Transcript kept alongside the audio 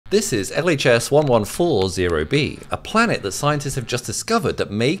This is LHS 1140b, a planet that scientists have just discovered that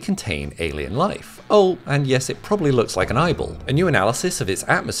may contain alien life. Oh, and yes, it probably looks like an eyeball. A new analysis of its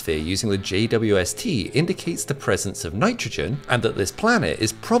atmosphere using the JWST indicates the presence of nitrogen, and that this planet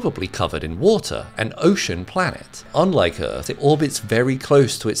is probably covered in water, an ocean planet. Unlike Earth, it orbits very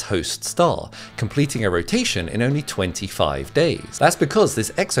close to its host star, completing a rotation in only 25 days. That's because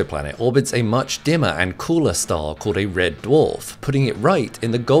this exoplanet orbits a much dimmer and cooler star called a red dwarf, putting it right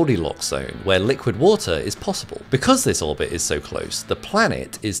in the Goldilocks zone, where liquid water is possible. Because this orbit is so close, the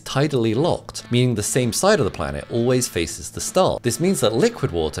planet is tidally locked, meaning the same side of the planet always faces the star. This means that liquid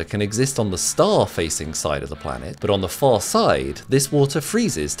water can exist on the star-facing side of the planet, but on the far side, this water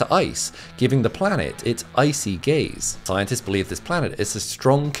freezes to ice, giving the planet its icy gaze. Scientists believe this planet is a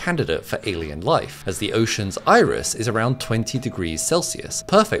strong candidate for alien life, as the ocean's iris is around 20 degrees Celsius,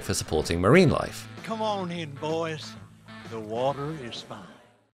 perfect for supporting marine life. Come on in, boys. The water is fine.